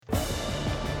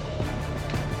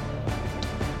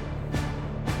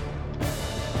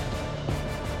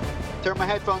Turn my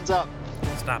headphones up.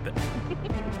 Stop it.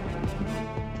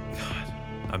 God,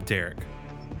 I'm Derek.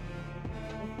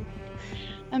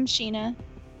 I'm Sheena.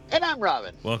 And I'm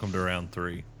Robin. Welcome to round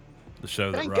 3. The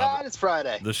show that Thank God it's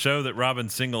Friday. The show that Robin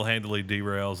single-handedly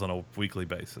derails on a weekly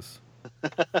basis.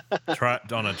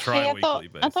 Tri-weekly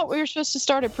basis. I thought we were supposed to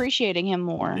start appreciating him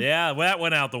more. Yeah, well, that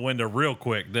went out the window real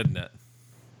quick, didn't it?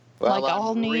 Well, like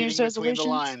all New Year's resolutions. Between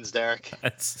the lines, Derek.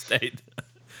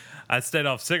 I stayed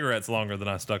off cigarettes longer than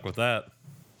I stuck with that.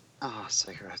 Oh,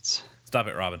 cigarettes. Stop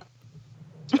it, Robin.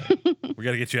 We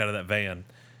got to get you out of that van.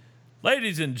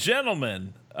 Ladies and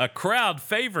gentlemen, a crowd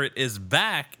favorite is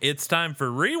back. It's time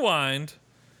for Rewind,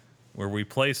 where we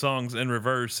play songs in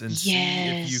reverse and see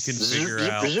if you can figure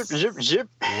out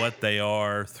what they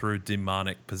are through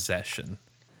demonic possession.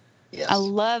 Yes. I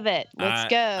love it. Let's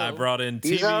go. I brought in TV.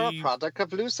 These are a product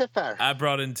of Lucifer. I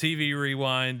brought in TV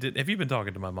Rewind. Have you been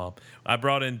talking to my mom? I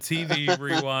brought in TV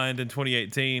Rewind in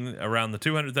 2018 around the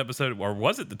 200th episode, or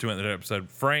was it the 200th episode?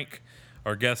 Frank,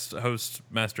 our guest host,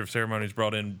 Master of Ceremonies,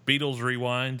 brought in Beatles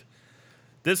Rewind.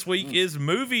 This week is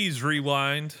Movies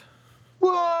Rewind.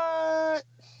 What?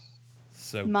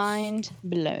 So mind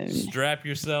blown. Strap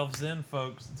yourselves in,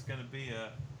 folks. It's going to be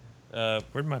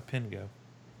where'd my pen go?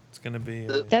 It's going to be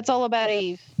That's all about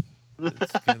Eve.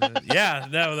 yeah,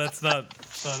 no, that's not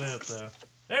it, though.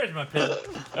 There's my pen.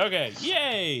 Okay,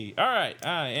 yay. All right,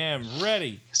 I am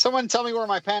ready. Someone tell me where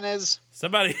my pen is.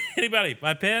 Somebody, anybody,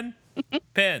 my pen?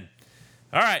 Pen.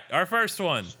 All right, our first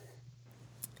one.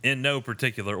 In no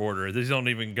particular order. These don't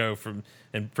even go from,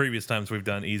 in previous times we've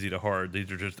done easy to hard.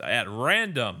 These are just at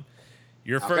random.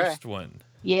 Your first one.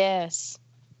 Yes.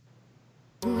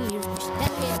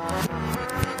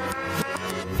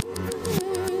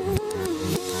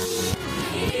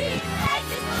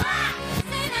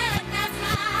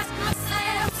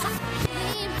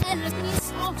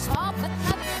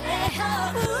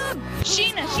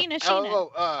 Sheena.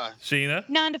 Sheena?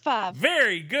 9 to 5.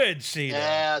 Very good, Sheena.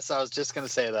 Yes, I was just going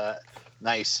to say that.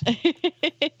 Nice.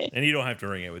 And you don't have to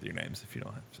ring it with your names if you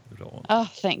don't have to. You don't want to. Oh,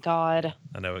 thank God.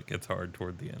 I know it gets hard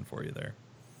toward the end for you there.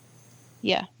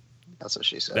 Yeah. That's what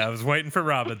she said. I was waiting for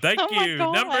Robin. Thank Oh my you.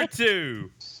 God. Number 2.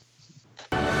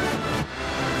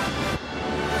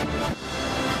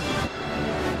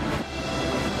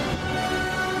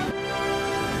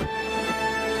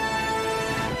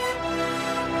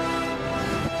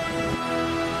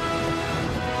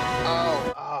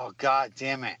 Oh, God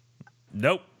damn it.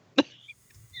 Nope. Is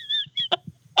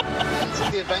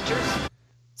it the Avengers?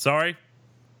 Sorry?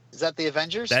 Is that the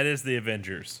Avengers? That is the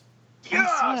Avengers.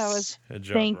 That's what I was Good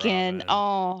job, thinking. Robin.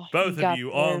 Oh, Both of got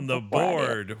you there on the before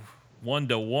I did. board.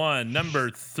 1-1. Number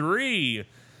 3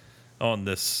 on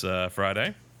this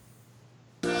Friday.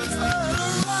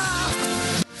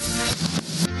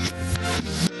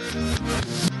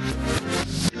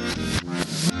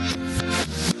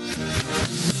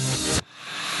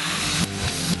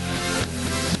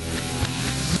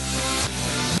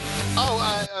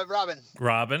 Robin.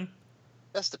 Robin.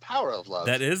 That's The Power of Love.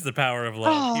 That is The Power of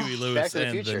Love. Oh. Huey Lewis Back to the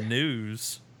and Future. the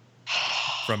News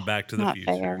from Back to the Not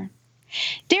Future. fair.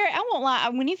 Derek, I won't lie.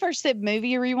 When you first said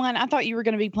movie rewind, I thought you were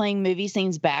going to be playing movie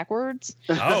scenes backwards.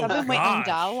 Oh, I've been waiting on gosh.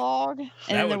 dialogue, and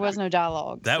then there was no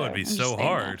dialogue. That would be I'm so just saying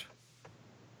hard.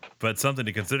 But something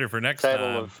to consider for next Title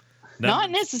time. of- that.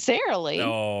 Not necessarily.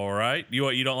 All right.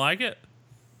 You don't like it?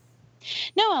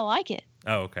 No, I like it.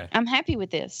 Oh, okay. I'm happy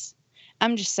with this.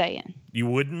 I'm just saying. You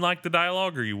wouldn't like the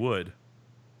dialogue, or you would?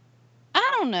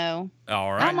 I don't know.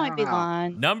 All I right. might be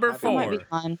lying. Number I might be 4.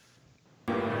 lying.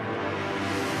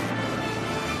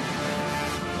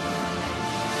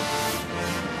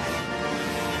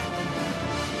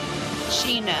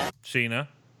 Sheena.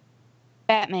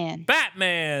 Batman.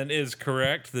 Batman is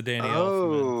correct. The Danny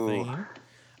Elfman theme.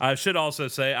 I should also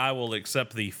say I will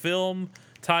accept the film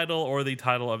title or the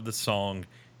title of the song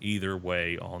either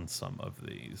way on some of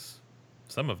these.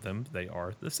 Some of them, they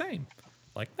are the same.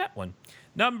 Like that one.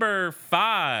 Number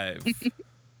 5.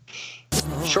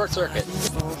 Short Circuit.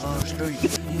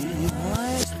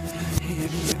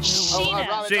 Sheena.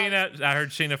 Robin, Sheena. I heard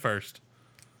Sheena first.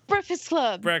 Breakfast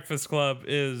Club. Breakfast Club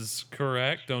is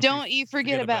correct. Don't you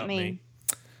forget about me.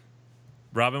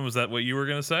 Robin, was that what you were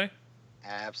going to say?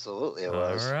 Absolutely it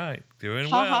was. All right. Doing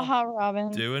Ha well. ha ha,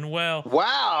 Robin. Doing well.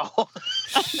 Wow.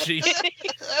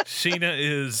 Sheena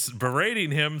is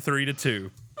berating him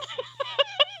 3-2.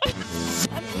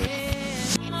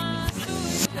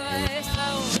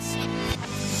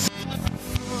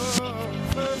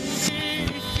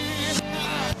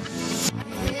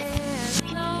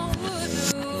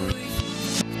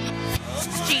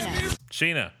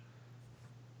 Sheena.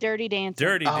 Dirty Dancing.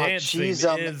 Dirty Dancing cheese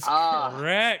is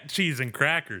correct. Cheese and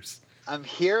crackers. I'm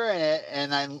hearing it,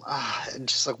 and I'm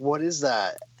just like, what is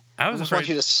that? I I just want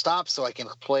you to stop so I can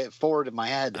play it forward in my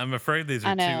head. I'm afraid these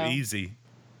are too easy.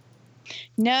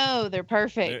 No, they're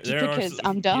perfect because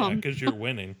I'm dumb. Yeah, because you're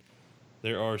winning.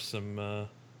 There are some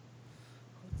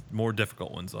more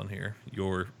difficult ones on here.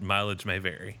 Your mileage may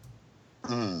vary.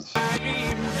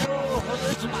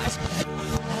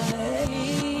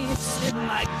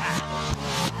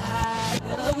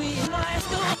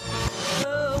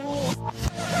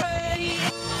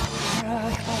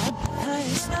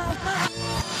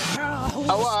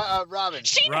 Robin.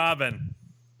 Robin.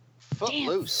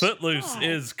 Footloose. Footloose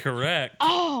is correct.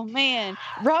 Oh man,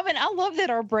 Robin, I love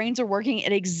that our brains are working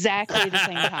at exactly the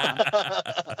same time.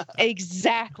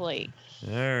 Exactly.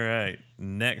 All right.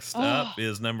 Next up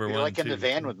is number You're 1, like 2, in the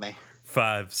van with me.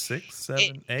 5, 6,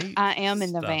 7, 8. I am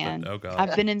in the Stop van. it. Oh God.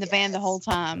 I've been in the van the whole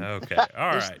time. Okay.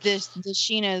 All right. The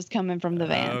Sheena is coming from the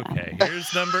van. Okay.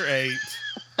 Here's number 8.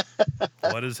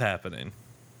 What is happening?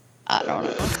 I don't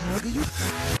know.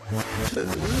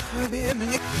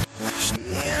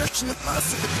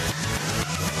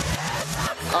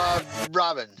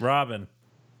 Robin. Robin.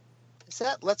 Is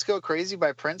that "Let's Go Crazy"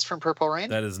 by Prince from Purple Rain?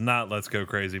 That is not "Let's Go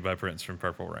Crazy" by Prince from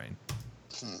Purple Rain.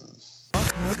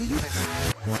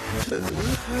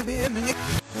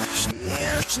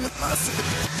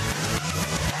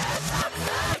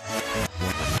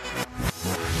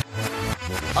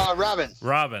 Robin.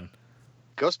 Robin.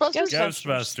 Ghostbusters?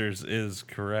 Ghostbusters is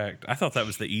correct. I thought that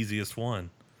was the easiest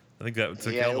one. I think that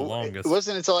took y'all the longest. It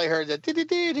wasn't until I heard that.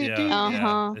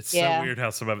 Yeah. It's so weird how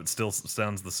some of it still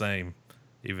sounds the same,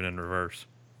 even in reverse.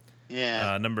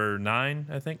 Yeah. Number 9,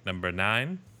 I think. Number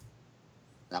 9.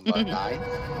 Number 9.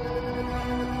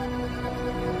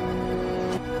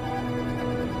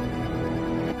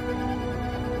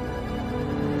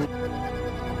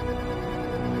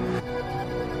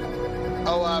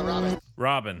 Robin.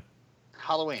 Robin.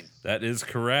 Halloween. That is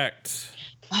correct.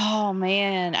 Oh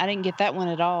man, I didn't get that one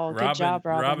at all. Good job,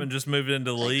 Robin. Robin just moved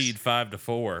into the lead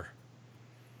 5-4.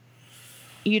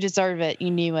 You deserve it. You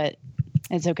knew it.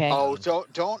 It's okay. Oh,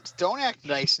 don't act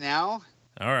nice now.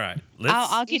 All right.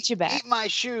 I'll get you back. Eat my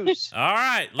shoes. All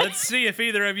right. Let's see if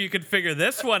either of you can figure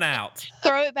this one out.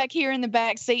 Throw it back here in the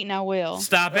back seat, and I will.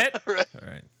 Stop it. Right. All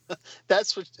right.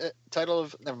 That's what title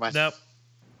of. Never mind. Nope.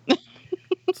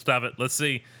 Stop it. Let's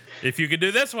see if you can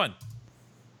do this one.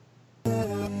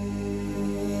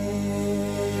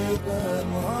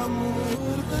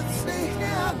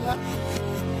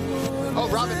 Oh,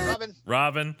 Robin.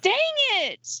 Robin. Dang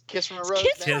it! Kiss from a Rose.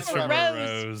 Kiss from a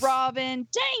Rose. Robin.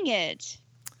 Dang it!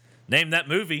 Name that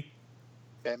movie.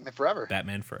 Batman Forever.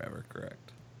 Batman Forever.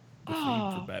 Correct. The theme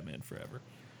Oh. for Batman Forever.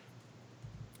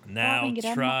 Now Robin, get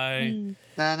out of try.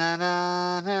 Na na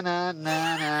na na na na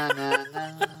na na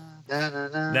na na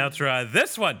na. Now try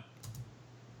this one.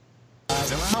 Oh,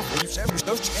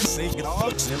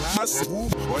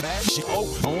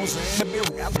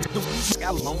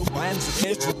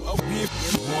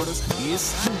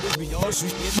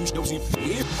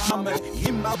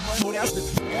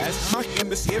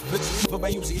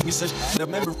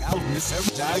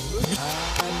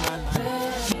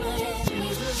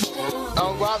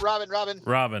 Robin.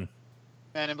 Robin.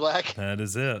 Man in Black. That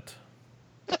is it.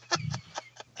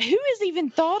 Who has even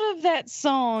thought of that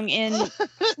song in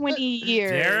 20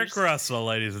 years? Derek Russell,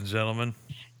 ladies and gentlemen.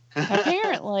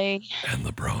 Apparently. And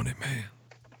the Brony Man.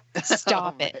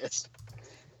 Stop it.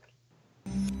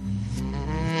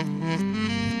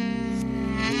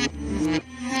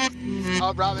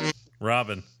 Oh,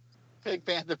 Robin. Pink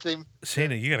Panther theme.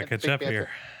 Sheena, you got to catch Pink up Panther.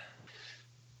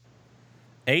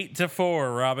 here.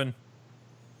 8-4, Robin.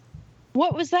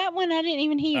 What was that one? I didn't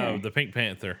even hear. Oh, the Pink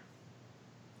Panther.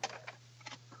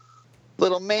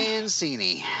 Little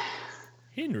Mancini.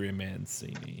 Henry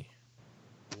Mancini.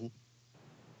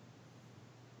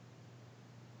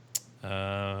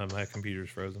 My computer's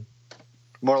frozen.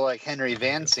 More like Henry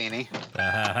Vancini.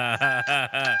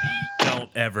 Don't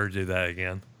ever do that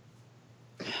again.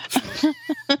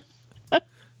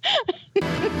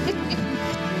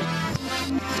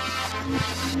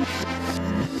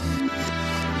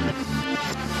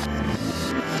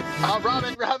 Oh,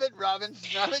 Robin.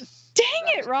 Dang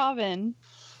it, Robin.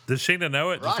 Does Sheena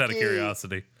know it? Just out of Rocky.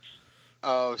 curiosity.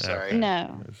 Oh, sorry. Okay.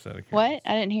 No. Just out of What? curiosity.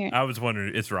 I didn't hear. I was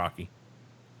wondering. It's Rocky.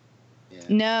 Yeah.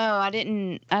 No, I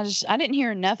didn't. I didn't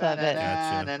hear enough of it.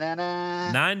 Gotcha.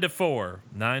 9-4.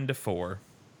 9-4.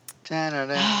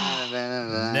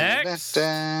 Next.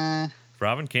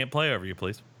 Robin, can't play over you,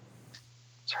 please.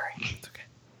 Sorry. It's okay.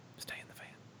 Stay in the van.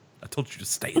 I told you to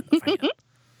stay in the van.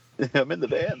 I'm in the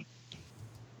van.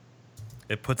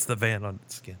 It puts the van on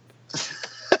its skin.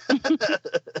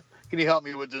 Can you help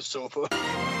me with this sofa?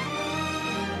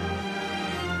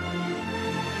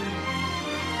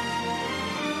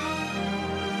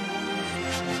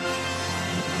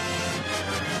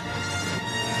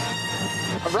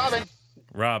 Robin,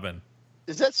 Robin.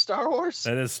 is that Star Wars?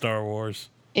 That is Star Wars.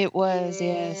 It was,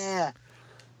 yes. Yeah.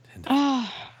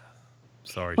 Oh,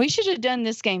 Sorry. we should have done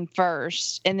this game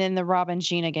first and then the Robin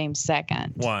Sheena game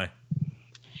second. Why?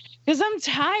 Because I'm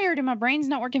tired and my brain's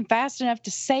not working fast enough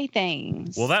to say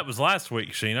things. Well, that was last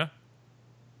week, Sheena.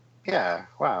 Yeah.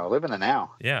 Wow. Live in the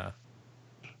now. Yeah.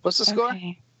 What's the score?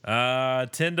 Okay.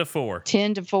 10-4.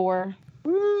 10-4.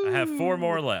 I have 4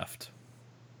 more left.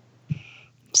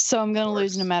 So I'm going to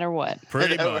lose no matter what.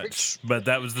 Pretty That much. works. But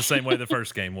that was the same way the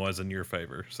first game was in your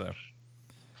favor. So,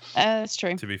 That's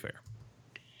true. to be fair.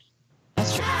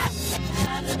 That's true.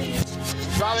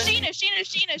 Robin.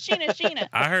 Sheena.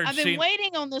 I heard I've been Sheena.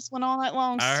 waiting on this one all night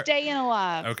long, I- staying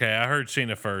alive. Okay, I heard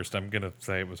Sheena first. I'm going to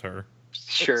say it was her.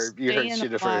 Sure, you heard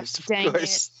Staying Sheena alive, first. dang Of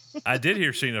course. I did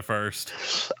hear Sheena first.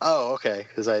 Oh, okay.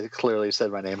 Because I clearly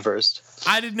said my name first.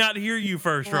 I did not hear you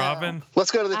first, Well, Robin.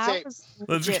 Let's go to the I tape. was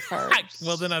Let's legit first.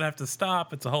 Well, then I'd have to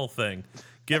stop. It's a whole thing.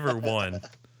 Give her 1. All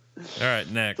right,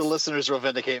 next. The listeners will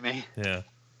vindicate me. Yeah.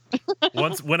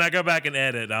 When I go back and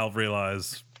edit, I'll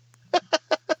realize.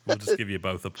 We'll just give you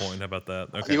both a point. How about that?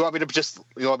 Okay. You want me to just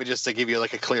to give you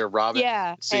like a clear Robin?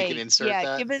 Yeah. So you hey, can insert yeah,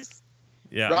 that. Give us,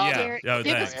 Yeah. Rob, Yeah. Garrett, Oh,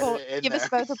 give, thanks. us both, Edit it in give us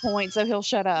there. both a point so he'll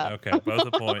shut up. Okay, both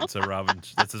a point. So Robin,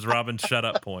 this is Robin's shut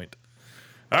up point.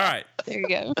 All right, There you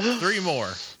go. 3 more.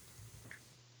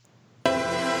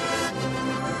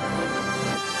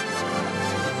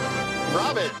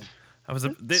 Robin. I was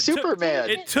Superman.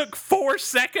 It took 4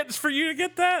 seconds for you to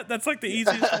get that. That's like the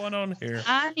easiest one on here.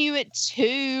 I knew it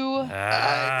too.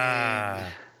 Ah.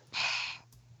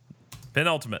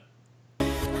 Penultimate.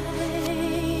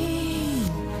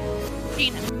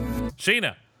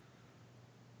 Sheena.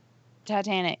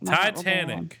 Titanic. My heart will go on.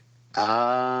 Titanic. My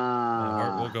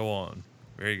heart will Ah. go on.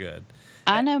 Very good.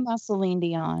 I know my Celine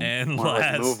Dion. And More like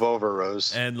last, move over,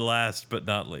 Rose. and last but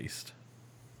not least.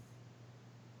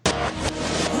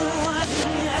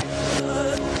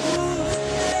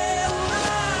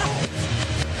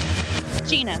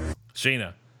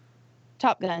 Sheena.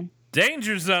 Top Gun.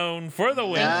 Danger Zone for the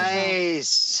win.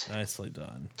 Nice. Nicely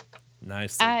done.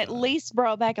 Nicely I at done. least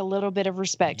brought back a little bit of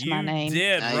respect to You my name.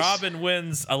 did. Nice. Robin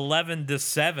wins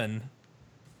 11-7.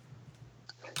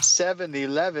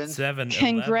 7-11. 7-11.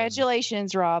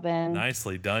 Congratulations, Robin.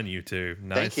 Nicely done, you two. Thank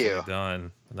Nicely you.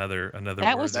 done. Another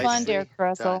That was Nice fun, to Derek see.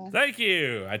 Russell. Thank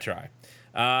you. I try.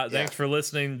 Thanks for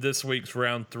listening. This week's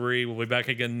round 3. We'll be back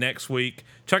again next week.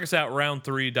 Check us out,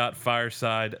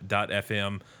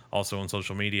 round3.fireside.fm. Also on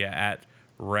social media at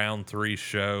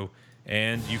round3show.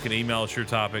 And you can email us your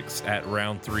topics at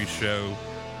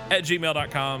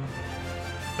round3show@gmail.com.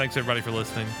 Thanks everybody for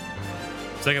listening.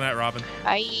 Say goodnight, Robin.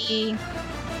 Bye.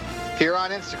 If you're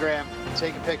on Instagram,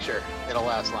 take a picture. It'll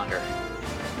last longer.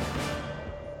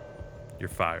 You're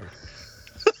fired.